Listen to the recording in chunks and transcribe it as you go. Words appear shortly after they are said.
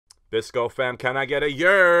Bisco fam, can I get a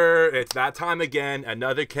yer? It's that time again.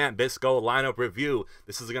 Another Camp Bisco lineup review.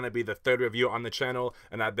 This is going to be the third review on the channel,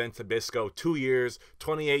 and I've been to Bisco 2 years,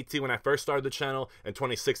 2018 when I first started the channel, and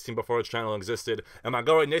 2016 before the channel existed. Am I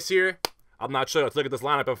going this year? I'm not sure. Let's look at this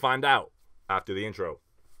lineup and find out after the intro.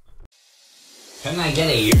 Can I get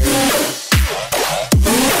a yer?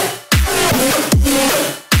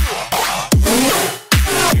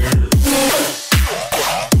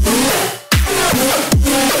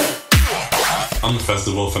 I'm the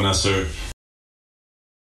festival Finesser.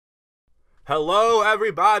 Hello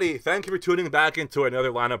everybody, thank you for tuning back into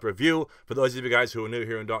another lineup review. For those of you guys who are new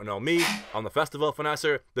here and don't know me, I'm the Festival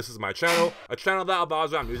Finesser. This is my channel, a channel that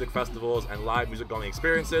revolves around music festivals and live music going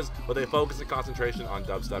experiences, but they focus and concentration on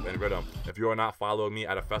dubstep and rhythm. If you are not following me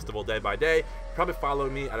at a festival day by day, you're probably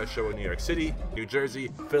following me at a show in New York City, New Jersey,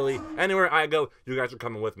 Philly, anywhere I go, you guys are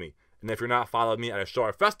coming with me. And if you're not following me at a show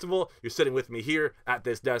or festival, you're sitting with me here at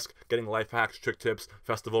this desk, getting life hacks, trick tips,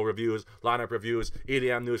 festival reviews, lineup reviews,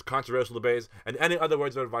 EDM news, controversial debates, and any other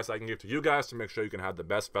words of advice I can give to you guys to make sure you can have the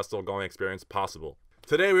best festival going experience possible.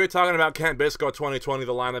 Today we were talking about Camp Bisco 2020,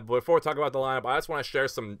 the lineup. But before we talk about the lineup, I just want to share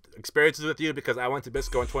some experiences with you because I went to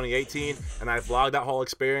Bisco in 2018 and I vlogged that whole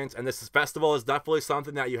experience. And this festival is definitely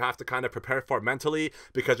something that you have to kind of prepare for mentally,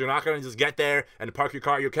 because you're not going to just get there and park your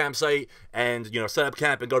car at your campsite and, you know, set up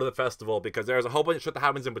camp and go to the festival, because there's a whole bunch of shit that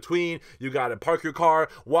happens in between. You got to park your car,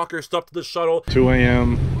 walk your stuff to the shuttle. 2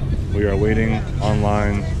 a.m. We are waiting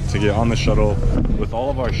online to get on the shuttle with all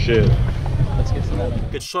of our shit. Let's get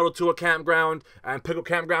started. Get shuttled to a campground and pick what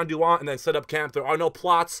campground you want and then set up camp. There are no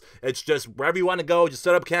plots. It's just wherever you want to go, just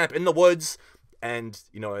set up camp in the woods. And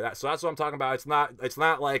you know so that's what I'm talking about. It's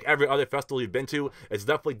not like every other festival you've been to. It's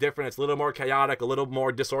definitely different. It's a little more chaotic, a little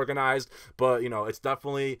more disorganized, but you know, it's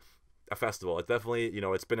definitely a festival. It's definitely, you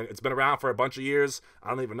know, it's been around for a bunch of years. I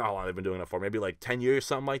don't even know how long they've been doing it for. Maybe like 10 years,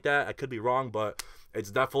 something like that. I could be wrong, but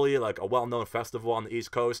it's definitely like a well-known festival on the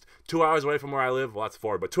East Coast. 2 hours away from where I live. Well, that's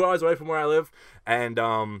 4, but 2 hours away from where I live.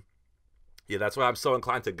 And yeah, that's why I'm so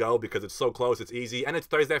inclined to go, because it's so close, it's easy, and it's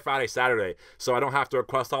Thursday, Friday, Saturday, so I don't have to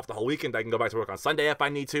request off the whole weekend. I can go back to work on Sunday if I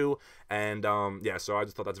need to. And yeah, so I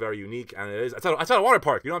just thought that's very unique, and it is. It's at a water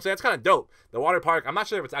park, you know what I'm saying? It's kind of dope. The water park, I'm not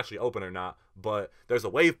sure if it's actually open or not, but there's a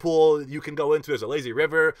wave pool you can go into. There's a lazy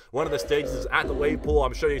river. One of the stages is at the wave pool.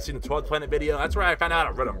 I'm sure you've seen the 12th Planet video. That's where I found out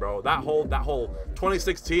about rhythm, bro. That whole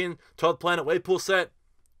 2016 12th Planet wave pool set,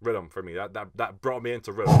 rhythm for me. That brought me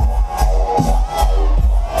into rhythm.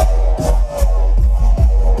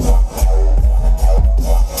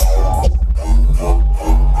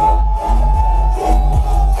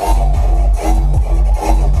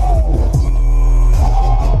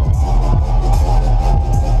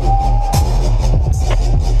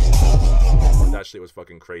 Shit was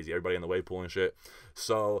fucking crazy. Everybody in the wave pool and shit.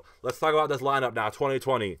 So let's talk about this lineup now.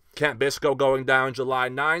 2020 Camp Bisco going down July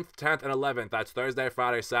 9th, 10th, and 11th. That's Thursday,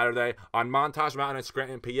 Friday, Saturday on Montage Mountain in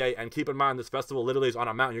Scranton, PA. And keep in mind, this festival literally is on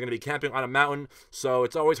a mountain. You're going to be camping on a mountain, so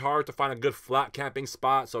it's always hard to find a good flat camping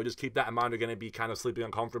spot. So just keep that in mind. You're going to be kind of sleeping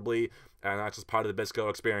uncomfortably, and that's just part of the Bisco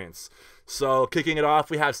experience. So kicking it off,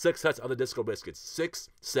 we have 6 sets of the Disco Biscuits. 6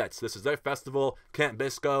 sets. This is their festival. Camp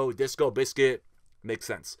Bisco, Disco Biscuit. Makes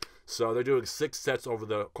sense. So they're doing 6 sets over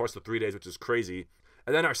the course of 3 days, which is crazy.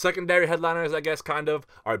 And then our secondary headliners, I guess, kind of,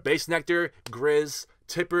 are Bass Nectar, Grizz,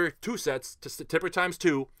 Tipper, 2 sets, Tipper times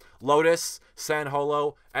 2, Lotus, San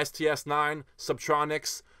Holo, STS9,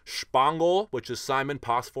 Subtronics, Spangle, which is Simon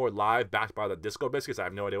Posford Live, backed by the Disco Biscuits. I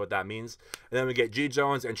have no idea what that means. And then we get G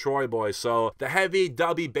Jones and Troy Boys. So the heavy,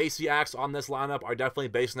 dubby, bassy acts on this lineup are definitely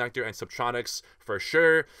Bass Nectar and Subtronics for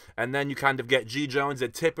sure. And then you kind of get G Jones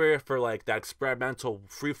and Tipper for like that experimental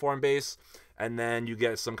freeform bass. And then you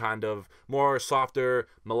get some kind of more softer,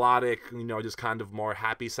 melodic, you know, just kind of more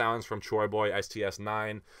happy sounds from Troy Boy,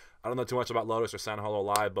 STS9. I don't know too much about Lotus or San Holo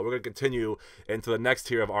Live, but we're going to continue into the next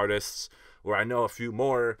tier of artists, where I know a few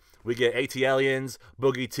more. We get AT Aliens,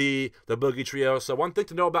 Boogie T, the Boogie Trio. So one thing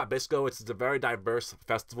to know about Bisco, it's a very diverse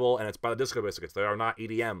festival, and it's by the Disco Biscuits. They are not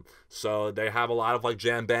EDM. So they have a lot of like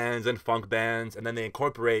jam bands and funk bands, and then they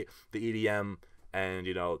incorporate the EDM. And,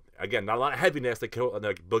 you know, again, not a lot of heaviness. They kill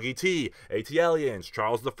like Boogie T, AT Aliens,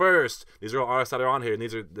 Charles the First. These are all artists that are on here, and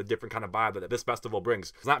these are the different kind of vibe that this festival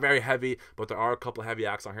brings. It's not very heavy, but there are a couple of heavy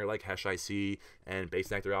acts on here, like Hesh IC and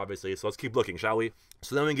Bass Nectar, obviously. So let's keep looking, shall we?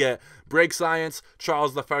 So then we get Break Science,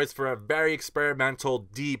 Charles the First for a very experimental,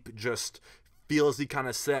 deep, just feelsy kind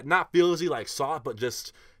of set. Not feelsy like soft, but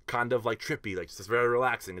just kind of like trippy, like just very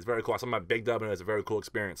relaxing. It's very cool. Some of my big dub, and it's a very cool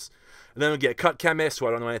experience. And then we get Cut Chemist, who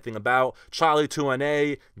I don't know anything about, Charlie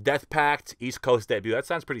 2NA, Death Pact, East Coast debut. That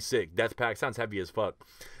sounds pretty sick. Death Pact sounds heavy as fuck.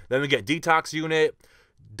 Then we get Detox Unit,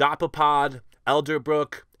 Dopapod,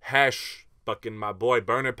 Elderbrook, Hesh, fucking my boy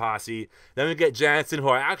Burner Posse. Then we get Jansen, who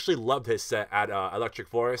I actually loved his set at Electric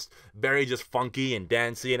Forest. Very just funky and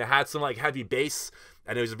dancey, and it had some like heavy bass,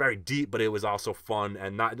 and it was very deep, but it was also fun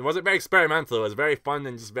and not. It wasn't very experimental. It was very fun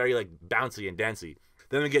and just very like bouncy and dancey.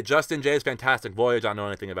 Then we get Justin J's Fantastic Voyage. I don't know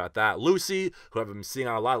anything about that. Lucy, who I've been seeing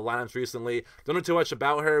on a lot of lineups recently. Don't know too much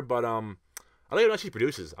about her, but I don't even know if she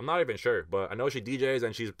produces. I'm not even sure, but I know she DJs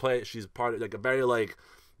and she's part of like a very like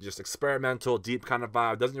just experimental, deep kind of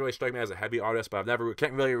vibe. Doesn't really strike me as a heavy artist, but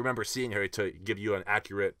can't really remember seeing her to give you an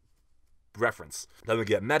accurate reference. Then we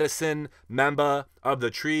get Medicine, Memba of the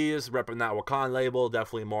Trees, repping that Wakan label.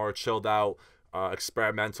 Definitely more chilled out,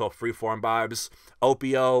 experimental, freeform vibes.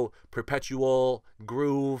 Opio, Perpetual,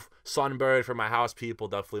 Groove, Sunbird for my house people.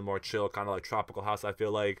 Definitely more chill, kind of like tropical house, I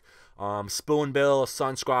feel like. Spoonbill,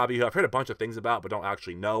 Sun Squabby, who I've heard a bunch of things about, but don't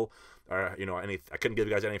actually know. Or, you know, I couldn't give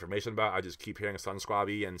you guys any information about. I just keep hearing Sun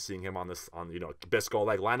Squabby and seeing him on Bisco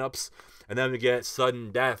like lineups. And then we get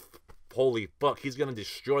Sudden Death. Holy fuck, he's gonna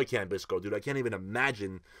destroy Camp Bisco, dude. I can't even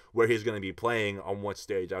imagine where he's gonna be playing on what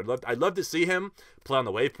stage. I'd love to see him play on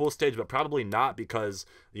the wave pool stage, but probably not, because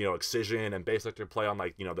Excision and Bass Lecter play on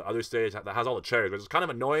the other stage that has all the chairs, which is kind of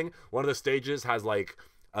annoying. One of the stages has like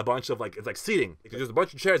a bunch of it's like seating. There's a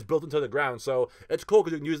bunch of chairs built into the ground, so it's cool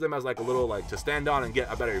because you can use them as like a little to stand on and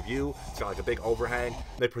get a better view. It's got like a big overhang.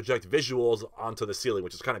 They project visuals onto the ceiling,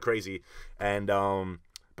 which is kind of crazy. And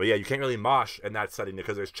but yeah, you can't really mosh in that setting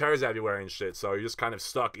because there's chairs everywhere and shit. So you're just kind of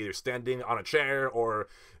stuck either standing on a chair or,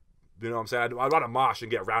 you know what I'm saying? I'd want to mosh and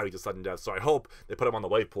get rowdy to Sudden Death. So I hope they put him on the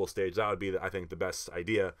wave pool stage. That would be, I think, the best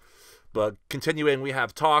idea. But continuing, we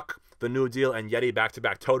have Talk, The New Deal, and Yeti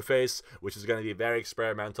back-to-back Toadface, which is going to be very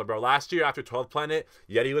experimental, bro. Last year after 12th Planet,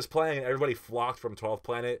 Yeti was playing, and everybody flocked from 12th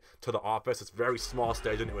Planet to the office. It's a very small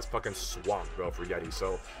stage, and it was fucking swamped, bro, for Yeti.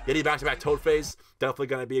 So Yeti back-to-back Toadface, definitely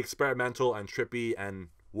going to be experimental and trippy and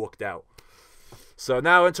wooked out. So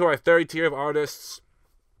now into our third tier of artists.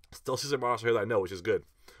 Still see some artists here that I know, which is good.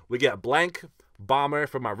 We get Blank, Bomber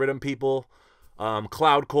from my Rhythm people,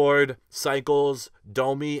 Cloud Chord, Cycles,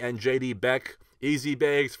 Domi, and JD Beck. Easy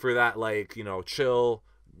Bakes for that chill,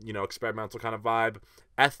 experimental kind of vibe.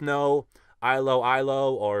 Ethno,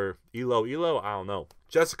 Ilo, or Elo, I don't know.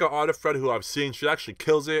 Jessica Artifred, who I've seen, she actually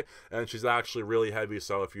kills it, and she's actually really heavy,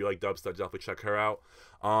 so if you like dubstep, definitely check her out.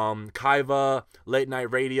 Kaiva, Late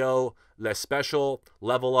Night Radio, Les Special,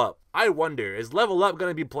 Level Up. I wonder, is Level Up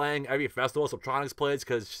going to be playing every festival Subtronics plays?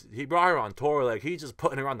 Because he brought her on tour, he's just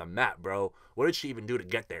putting her on the map, bro. What did she even do to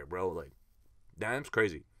get there, bro? Damn, it's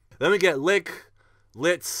crazy. Then we get Lick,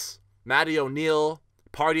 Litz, Maddie O'Neill,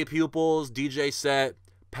 Party Pupils, DJ Set,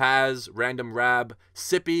 Paz, Random Rab,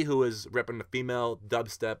 Sippy, who is repping the female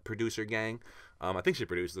dubstep producer gang. I think she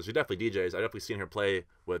produces. She definitely DJs. I definitely seen her play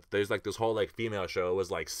with. There's this whole female show. It was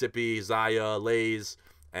Sippy, Zaya, Lays,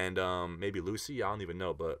 and maybe Lucy. I don't even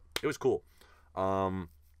know, but it was cool. Then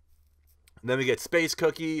we get Space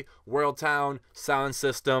Cookie, World Town, Sound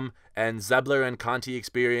System, and Zebler and Conti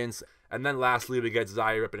Experience. And then lastly, we get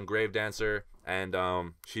Zaya ripping Grave Dancer, and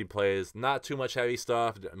she plays not too much heavy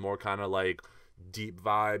stuff, more kind of deep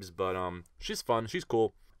vibes, but she's fun, she's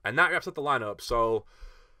cool. And that wraps up the lineup. So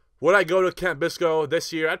would I go to Camp Bisco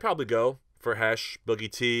this year? I'd probably go for Hesh,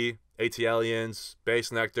 Boogie T, AT Aliens,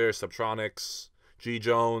 Bass Nectar, Subtronics, G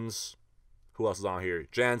Jones. Who else is on here?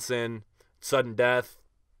 Jansen, Sudden Death.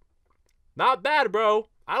 Not bad, bro.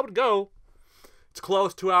 I would go. It's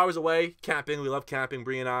close, 2 hours away. Camping, we love camping,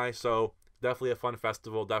 Bree and I. So definitely a fun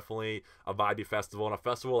festival, definitely a vibey festival, and a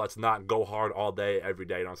festival that's not go hard all day, every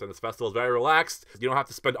day. You know what I'm saying? This festival is very relaxed. You don't have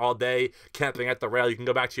to spend all day camping at the rail. You can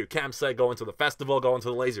go back to your campsite, go into the festival, go into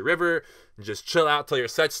the lazy river, and just chill out till your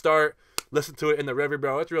sets start. Listen to it in the river,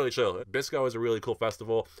 bro. It's really chill. Bisco is a really cool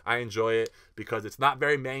festival. I enjoy it because it's not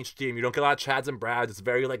very mainstream. You don't get a lot of Chads and Brads. It's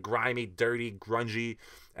very grimy, dirty, grungy.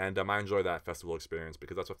 And I enjoy that festival experience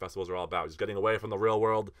because that's what festivals are all about. Just getting away from the real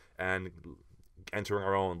world and entering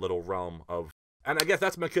our own little realm of. And I guess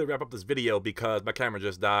that's my cue to wrap up this video because my camera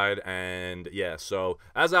just died. And yeah, so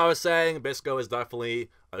as I was saying, Bisco is definitely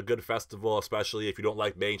a good festival, especially if you don't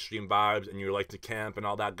like mainstream vibes and you like to camp and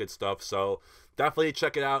all that good stuff. So definitely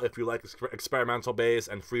check it out if you like experimental bass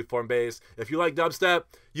and freeform bass. If you like dubstep,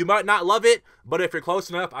 you might not love it, but if you're close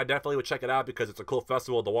enough, I definitely would check it out because it's a cool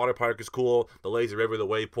festival. The water park is cool. The lazy river, the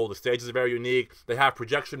wave pool, the stages are very unique. They have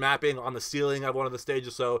projection mapping on the ceiling of one of the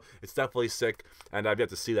stages, so it's definitely sick, and I've yet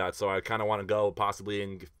to see that, so I kind of want to go possibly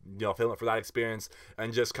and film it for that experience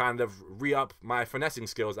and just kind of re-up my finessing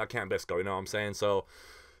skills at Camp Bisco, you know what I'm saying? So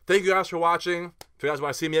thank you guys for watching. If you guys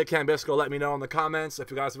want to see me at Camp Bisco, let me know in the comments.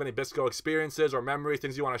 If you guys have any Bisco experiences or memories,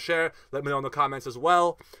 things you want to share, let me know in the comments as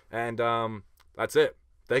well. And that's it.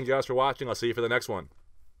 Thank you guys for watching. I'll see you for the next one.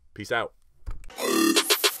 Peace out.